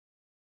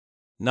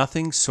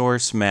Nothing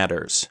source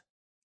matters.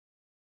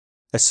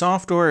 As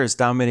software is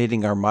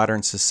dominating our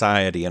modern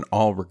society in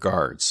all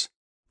regards,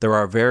 there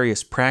are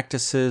various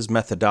practices,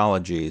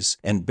 methodologies,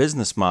 and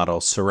business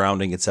models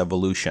surrounding its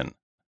evolution.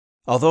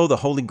 Although the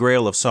holy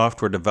grail of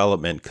software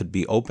development could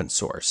be open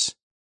source,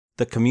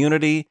 the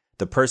community,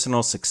 the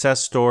personal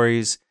success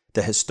stories,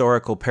 the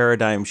historical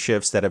paradigm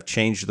shifts that have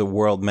changed the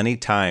world many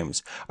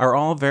times are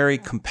all very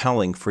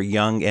compelling for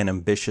young and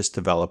ambitious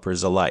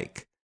developers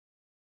alike.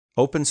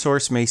 Open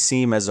source may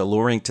seem as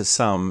alluring to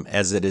some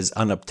as it is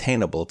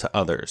unobtainable to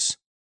others.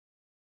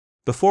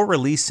 Before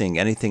releasing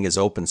anything as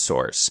open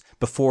source,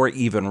 before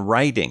even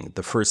writing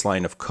the first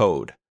line of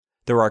code,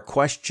 there are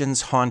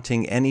questions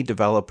haunting any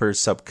developer's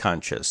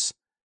subconscious.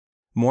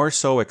 More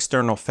so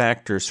external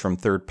factors from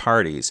third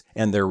parties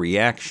and their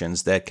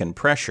reactions that can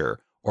pressure,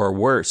 or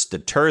worse,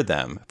 deter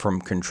them from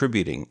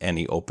contributing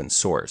any open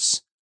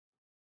source.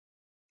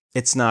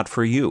 It's not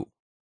for you.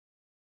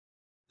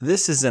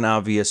 This is an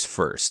obvious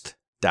first.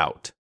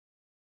 Doubt.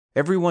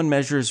 Everyone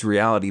measures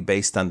reality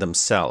based on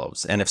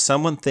themselves, and if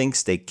someone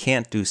thinks they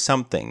can't do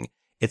something,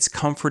 it's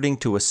comforting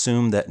to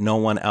assume that no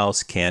one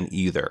else can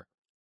either.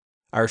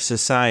 Our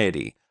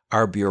society,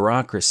 our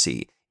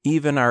bureaucracy,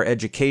 even our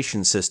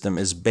education system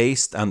is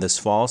based on this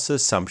false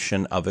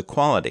assumption of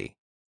equality.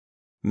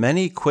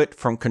 Many quit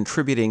from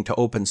contributing to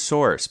open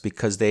source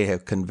because they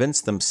have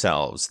convinced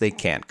themselves they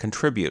can't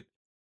contribute.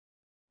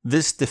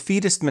 This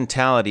defeatist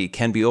mentality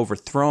can be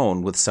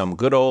overthrown with some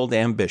good old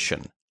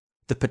ambition.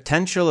 The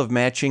potential of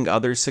matching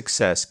others'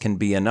 success can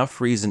be enough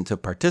reason to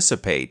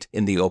participate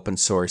in the open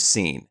source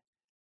scene.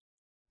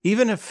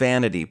 Even if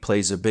vanity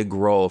plays a big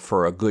role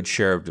for a good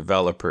share of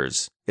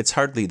developers, it's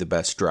hardly the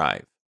best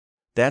drive.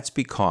 That's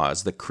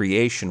because the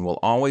creation will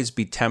always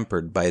be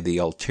tempered by the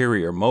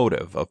ulterior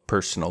motive of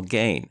personal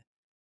gain.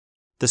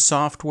 The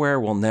software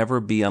will never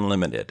be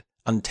unlimited,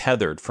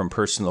 untethered from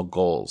personal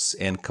goals,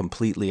 and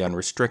completely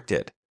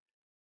unrestricted.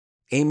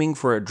 Aiming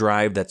for a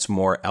drive that's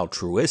more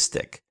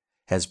altruistic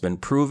has been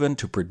proven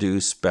to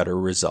produce better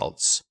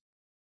results.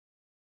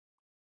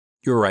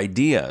 Your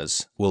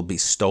ideas will be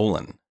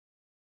stolen.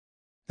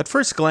 At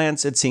first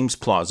glance, it seems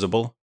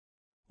plausible.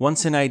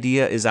 Once an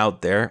idea is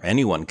out there,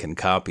 anyone can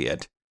copy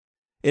it.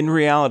 In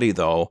reality,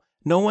 though,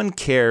 no one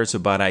cares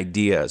about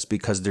ideas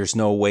because there's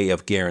no way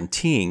of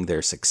guaranteeing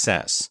their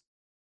success.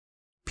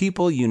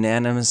 People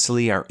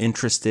unanimously are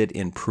interested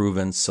in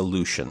proven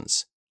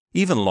solutions.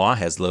 Even law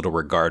has little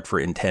regard for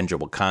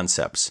intangible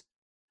concepts.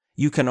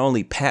 You can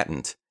only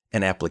patent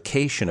an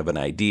application of an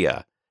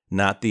idea,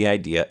 not the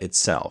idea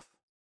itself.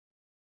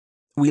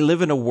 We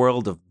live in a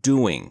world of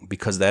doing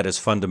because that is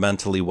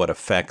fundamentally what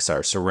affects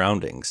our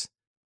surroundings.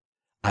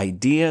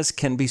 Ideas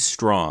can be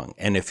strong,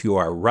 and if you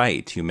are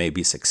right, you may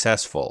be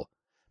successful,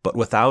 but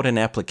without an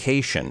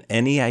application,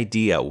 any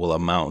idea will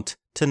amount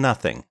to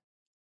nothing.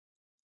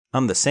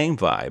 On the same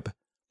vibe,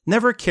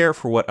 never care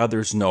for what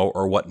others know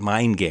or what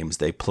mind games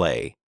they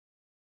play.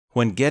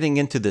 When getting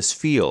into this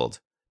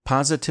field,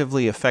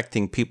 positively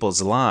affecting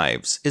people's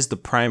lives is the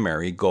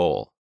primary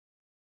goal.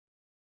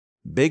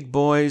 Big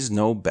boys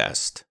know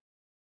best.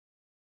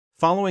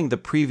 Following the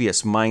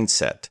previous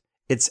mindset,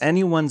 it's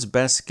anyone's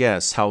best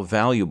guess how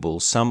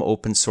valuable some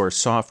open source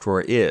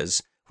software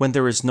is when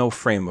there is no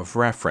frame of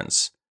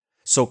reference.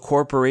 So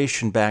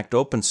corporation-backed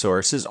open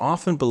source is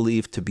often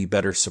believed to be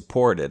better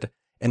supported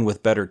and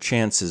with better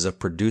chances of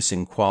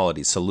producing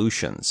quality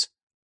solutions.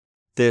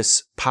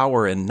 This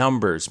power in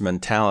numbers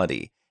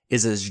mentality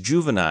is as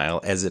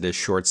juvenile as it is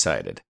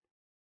short-sighted.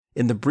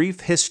 In the brief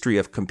history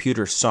of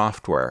computer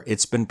software,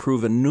 it's been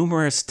proven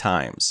numerous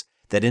times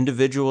that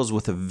individuals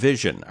with a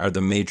vision are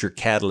the major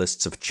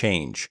catalysts of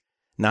change,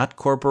 not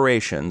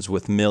corporations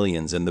with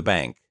millions in the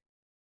bank.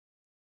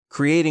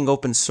 Creating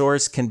open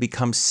source can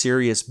become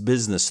serious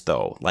business,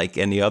 though, like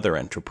any other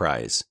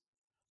enterprise.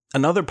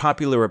 Another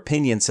popular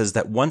opinion says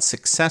that once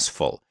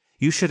successful,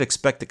 you should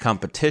expect the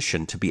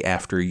competition to be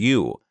after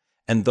you,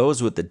 and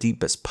those with the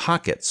deepest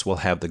pockets will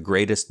have the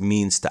greatest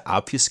means to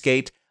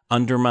obfuscate,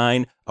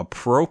 undermine,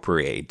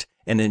 appropriate,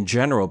 and in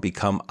general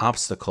become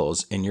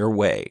obstacles in your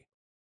way.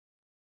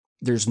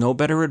 There's no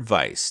better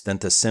advice than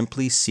to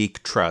simply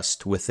seek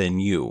trust within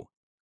you.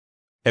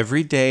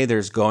 Every day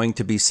there's going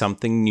to be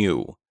something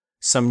new,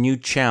 some new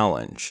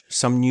challenge,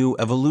 some new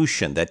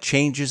evolution that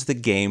changes the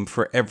game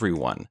for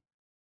everyone.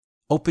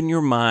 Open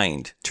your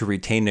mind to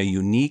retain a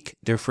unique,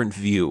 different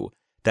view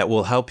that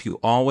will help you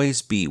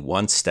always be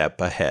one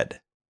step ahead.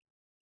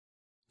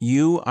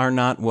 You are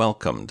not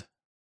welcomed.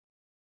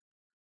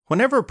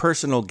 Whenever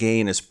personal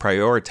gain is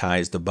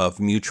prioritized above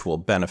mutual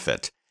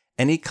benefit,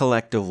 any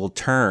collective will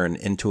turn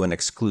into an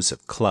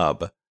exclusive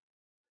club.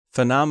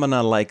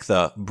 Phenomena like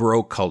the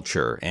bro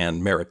culture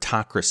and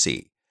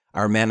meritocracy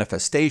are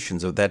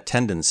manifestations of that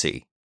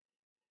tendency.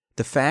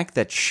 The fact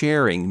that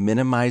sharing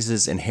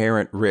minimizes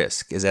inherent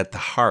risk is at the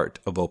heart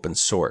of open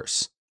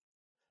source.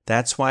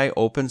 That's why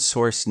open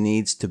source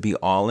needs to be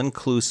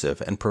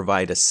all-inclusive and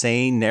provide a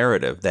sane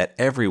narrative that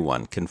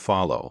everyone can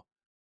follow.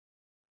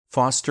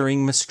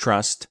 Fostering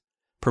mistrust,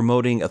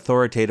 promoting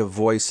authoritative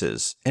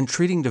voices, and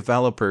treating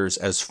developers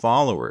as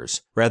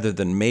followers rather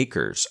than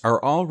makers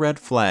are all red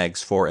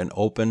flags for an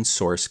open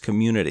source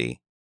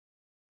community.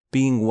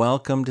 Being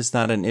welcomed is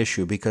not an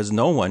issue because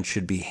no one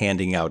should be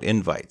handing out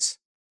invites.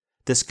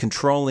 This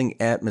controlling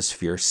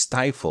atmosphere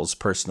stifles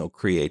personal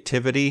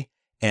creativity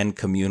and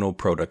communal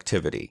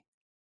productivity.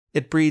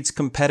 It breeds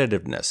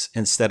competitiveness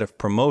instead of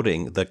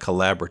promoting the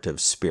collaborative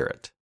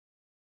spirit.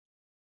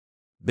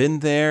 Been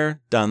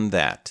there, done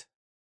that.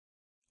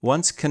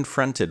 Once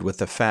confronted with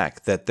the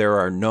fact that there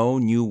are no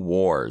new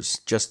wars,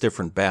 just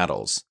different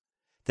battles,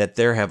 that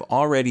there have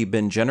already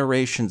been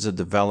generations of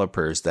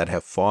developers that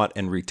have fought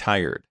and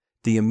retired,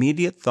 the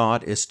immediate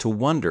thought is to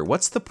wonder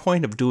what's the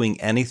point of doing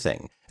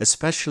anything,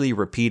 especially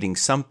repeating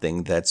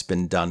something that's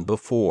been done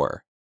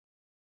before.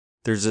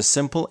 There's a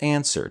simple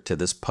answer to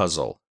this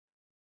puzzle.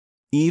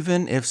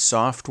 Even if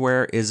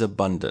software is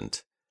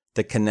abundant,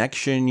 the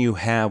connection you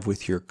have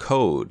with your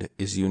code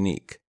is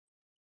unique.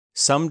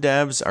 Some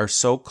devs are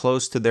so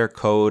close to their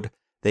code,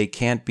 they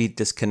can't be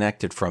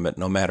disconnected from it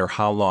no matter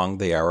how long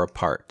they are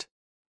apart.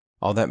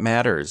 All that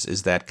matters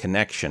is that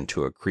connection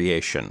to a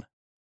creation.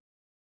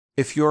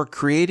 If you're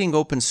creating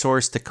open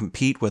source to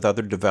compete with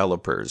other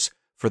developers,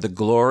 for the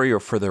glory or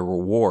for the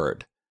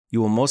reward,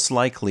 you will most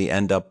likely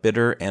end up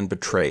bitter and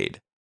betrayed.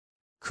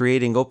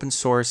 Creating open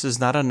source is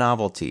not a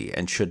novelty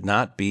and should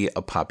not be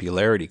a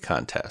popularity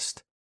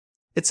contest.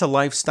 It's a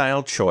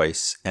lifestyle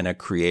choice and a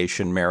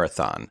creation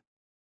marathon.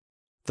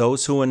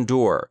 Those who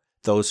endure,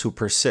 those who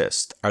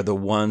persist, are the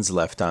ones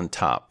left on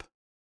top.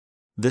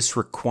 This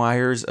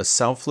requires a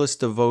selfless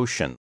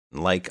devotion,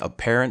 like a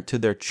parent to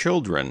their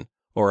children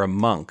or a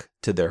monk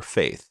to their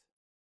faith.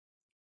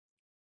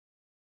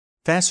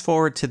 Fast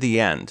forward to the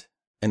end,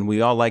 and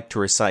we all like to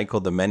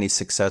recycle the many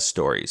success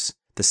stories,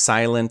 the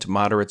silent,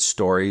 moderate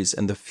stories,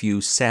 and the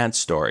few sad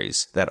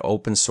stories that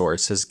open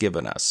source has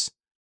given us.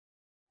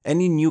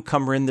 Any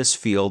newcomer in this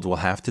field will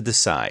have to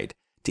decide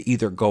to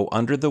either go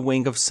under the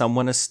wing of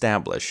someone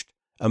established,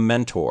 a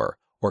mentor,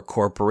 or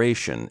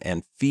corporation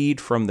and feed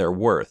from their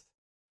worth,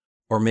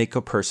 or make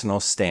a personal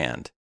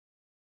stand.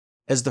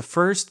 As the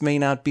first may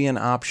not be an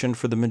option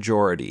for the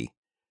majority,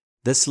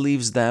 this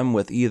leaves them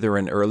with either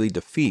an early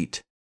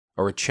defeat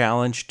or a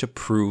challenge to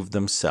prove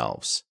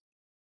themselves.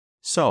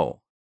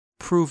 So,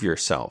 prove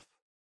yourself.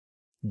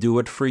 Do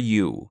it for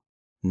you,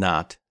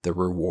 not the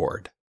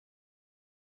reward.